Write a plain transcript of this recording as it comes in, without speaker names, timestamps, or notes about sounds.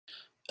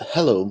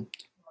Hello.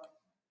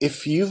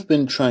 If you've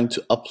been trying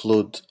to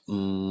upload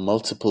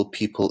multiple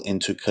people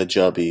into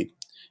Kajabi,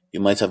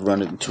 you might have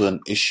run into an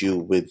issue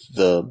with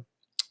the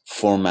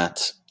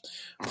format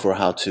for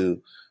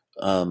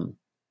um,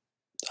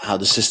 how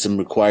the system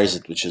requires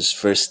it, which is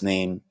first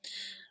name,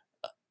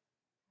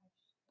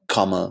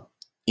 comma,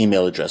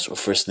 email address, or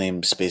first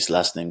name space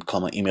last name,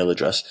 comma, email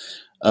address.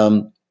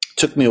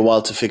 Took me a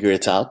while to figure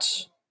it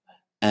out,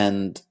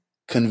 and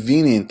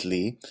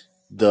conveniently,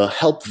 the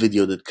help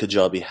video that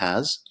Kajabi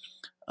has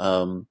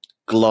um,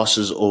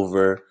 glosses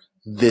over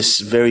this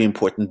very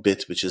important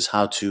bit, which is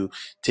how to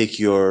take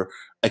your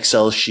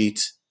Excel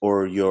sheet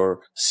or your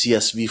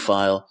CSV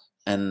file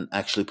and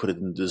actually put it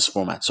into this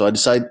format. So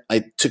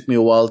it took me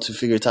a while to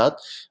figure it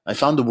out. I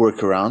found a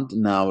workaround.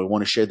 Now I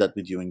want to share that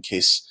with you in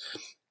case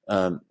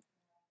um,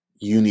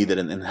 you need it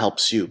and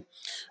helps you.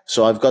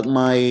 So I've got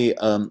my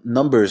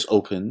numbers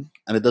open,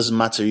 and it doesn't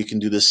matter. You can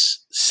do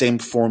this same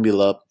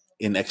formula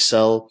in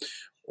Excel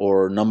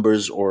or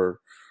numbers or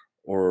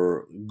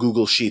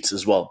Google Sheets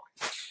as well.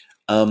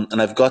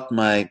 And I've got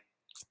my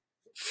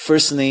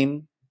first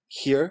name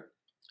here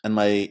and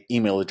my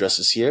email address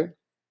is here.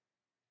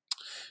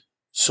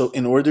 So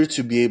in order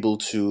to be able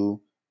to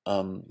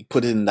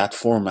put it in that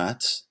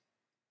format,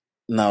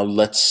 now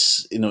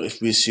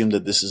if we assume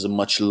that this is a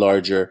much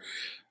larger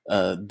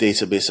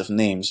database of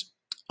names,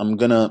 I'm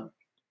gonna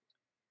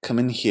come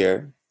in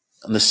here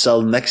on the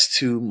cell next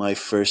to my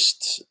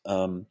first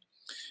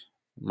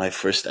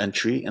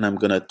entry, and I'm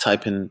gonna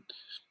type in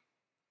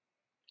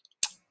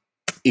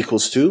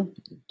equals to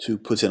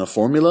put in a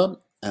formula,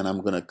 and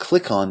I'm gonna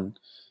click on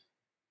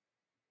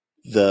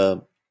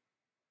the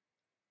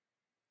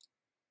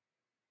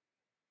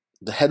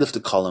head of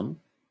the column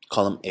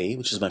A,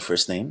 which is my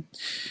first name,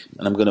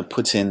 and I'm gonna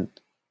put in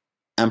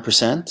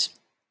ampersand,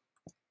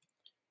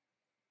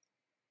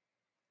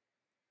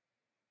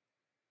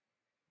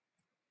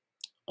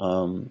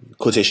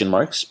 quotation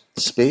marks,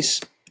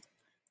 space,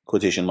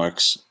 quotation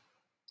marks,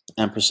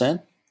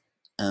 ampersand,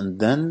 and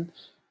then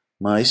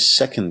my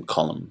second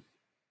column.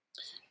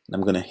 And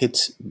I'm going to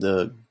hit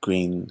the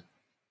green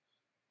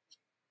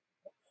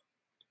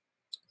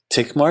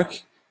tick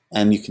mark,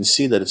 and you can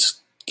see that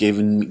it's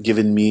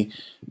given me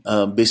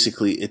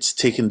basically it's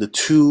taken the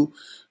two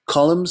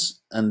columns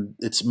and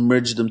it's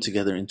merged them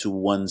together into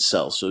one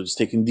cell. So it's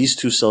taking these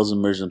two cells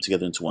and merged them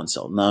together into one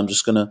cell. Now I'm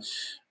just going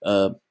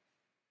to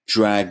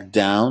drag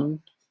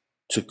down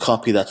to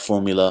copy that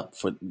formula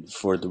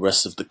for the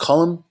rest of the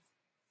column.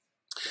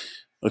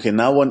 Okay,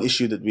 now one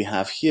issue that we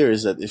have here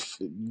is that if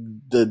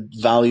the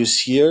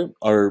values here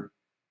are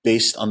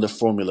based on the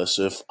formula,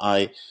 so if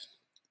I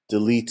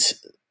delete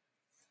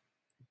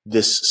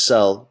this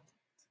cell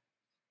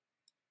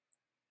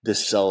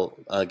gets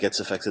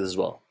affected as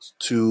well.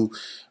 To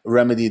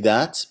remedy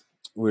that,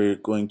 we're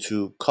going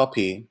to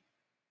copy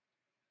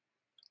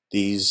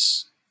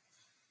these,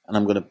 and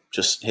I'm going to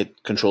just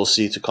hit Control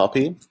C to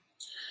copy,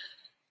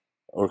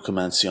 or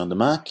Command C on the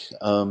Mac.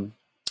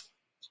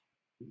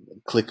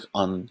 Click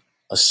on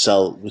a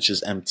cell which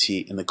is empty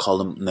in the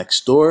column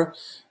next door,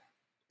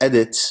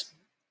 edit,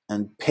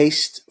 and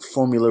paste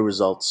formula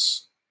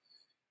results.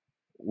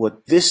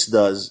 What this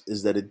does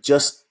is that it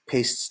just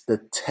pastes the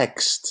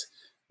text.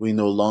 We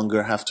no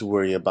longer have to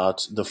worry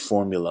about the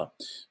formula.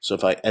 So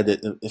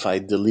if I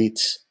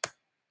delete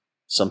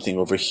something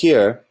over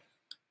here,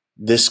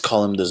 this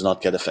column does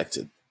not get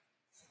affected.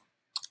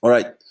 All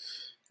right,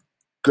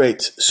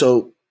 great.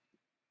 So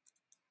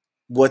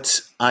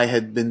what I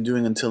had been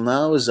doing until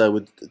now is I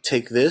would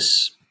take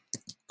this,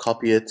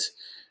 copy it,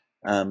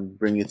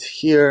 bring it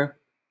here,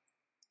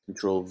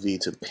 Control V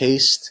to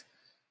paste,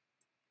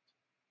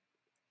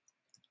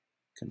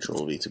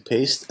 Control V to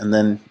paste, and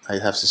then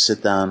I'd have to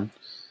sit down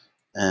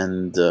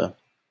and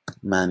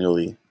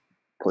manually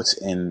put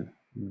in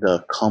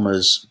the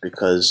commas,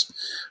 because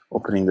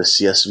opening the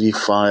CSV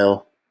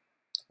file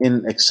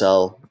in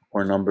Excel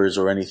or numbers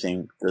or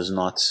anything does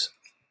not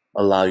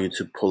allow you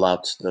to pull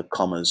out the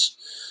commas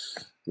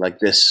like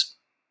this.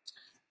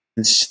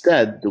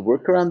 Instead, the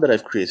workaround that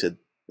I've created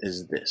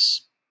is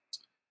this.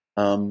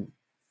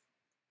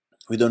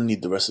 We don't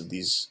need the rest of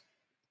these,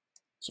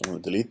 so I'm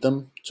going to delete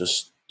them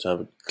just to have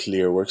a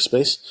clear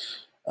workspace.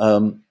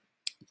 I'm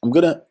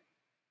going to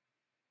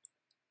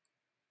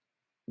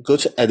go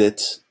to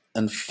Edit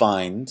and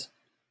Find,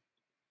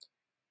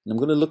 and I'm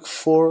going to look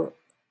for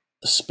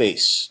a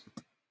space.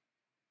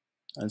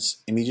 And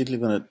it's immediately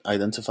going to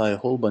identify a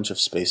whole bunch of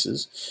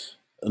spaces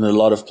in a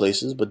lot of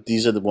places, but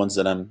these are the ones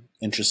that I'm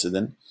interested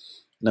in.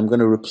 And I'm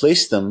going to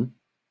replace them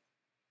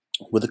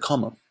with a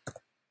comma.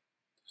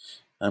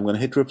 I'm going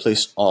to hit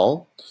Replace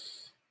All,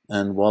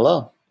 and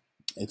voila,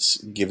 it's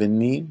given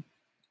me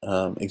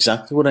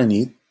exactly what I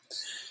need.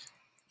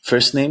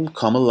 First name,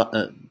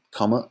 comma,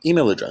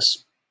 email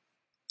address.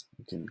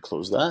 You can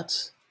close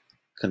that.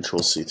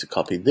 Control C to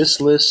copy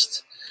this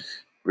list,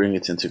 bring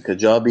it into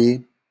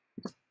Kajabi.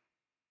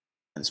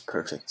 It's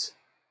perfect.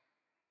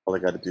 All I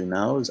got to do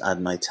now is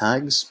add my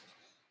tags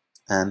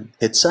and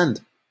hit send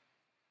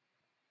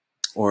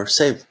or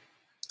save.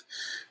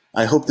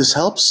 I hope this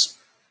helps.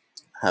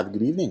 Have a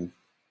good evening.